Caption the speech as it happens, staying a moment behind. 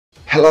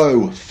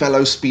Hello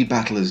fellow speed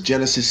battlers,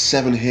 Genesis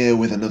 7 here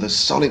with another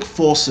Sonic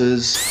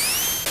Forces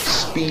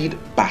speed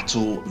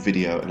battle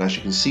video, and as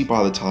you can see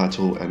by the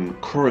title and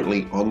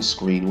currently on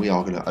screen, we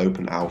are going to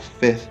open our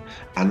fifth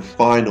and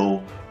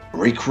final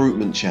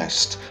recruitment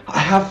chest. I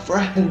have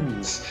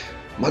friends,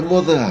 my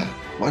mother,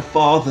 my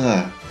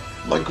father,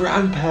 my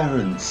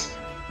grandparents,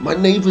 my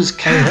neighbour's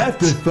cat. I have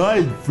to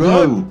find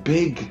No,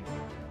 Big,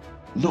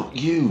 not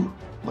you,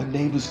 my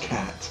neighbour's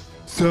cat.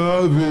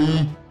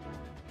 Sorry.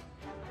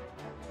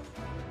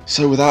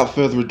 So without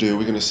further ado,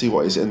 we're going to see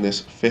what is in this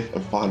fifth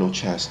and final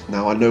chest.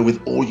 Now I know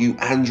with all you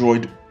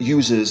Android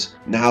users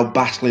now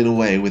battling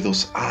away with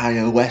us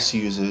iOS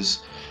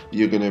users,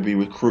 you're going to be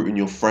recruiting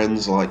your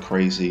friends like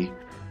crazy.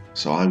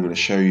 So I'm going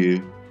to show you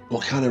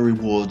what kind of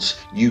rewards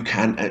you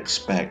can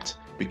expect,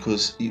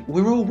 because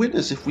we're all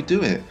winners if we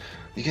do it.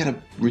 You get to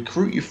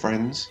recruit your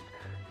friends,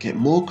 get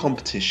more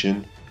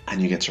competition,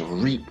 and you get to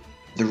reap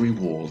the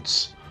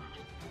rewards.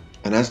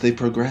 And as they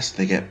progress,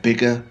 they get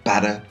bigger,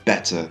 badder,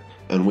 better.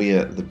 And we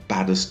are the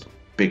baddest,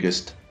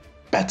 biggest,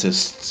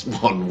 bettest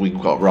one we've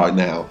got right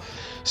now.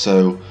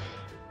 So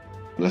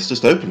let's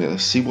just open it.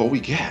 Let's see what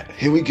we get.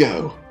 Here we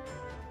go.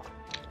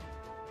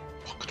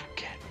 What could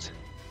we get?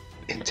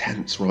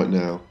 Intense right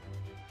now.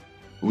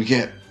 We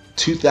get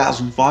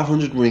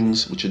 2,500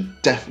 rings, which are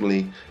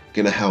definitely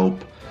going to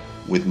help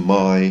with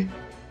my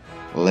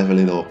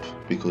leveling up,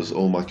 because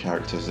all my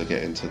characters are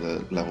getting to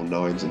the level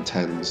 9s and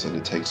 10s, and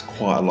it takes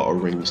quite a lot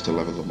of rings to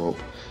level them up.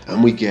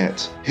 And we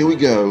get, here we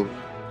go,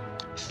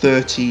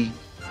 30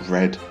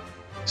 red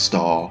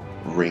star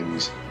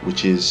rings,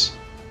 which is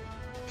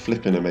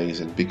flipping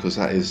amazing, because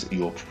that is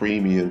your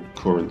premium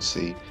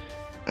currency,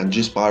 and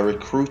just by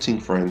recruiting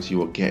friends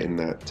you are getting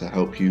that to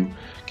help you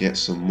get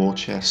some more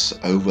chests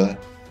over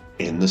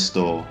in the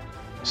store.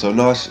 So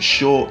nice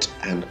short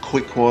and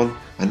quick one,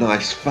 a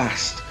nice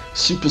fast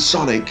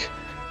supersonic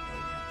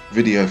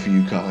video for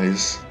you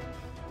guys.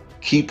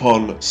 Keep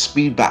on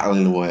speed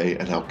battling away,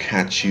 and I'll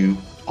catch you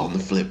on the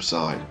flip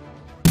side.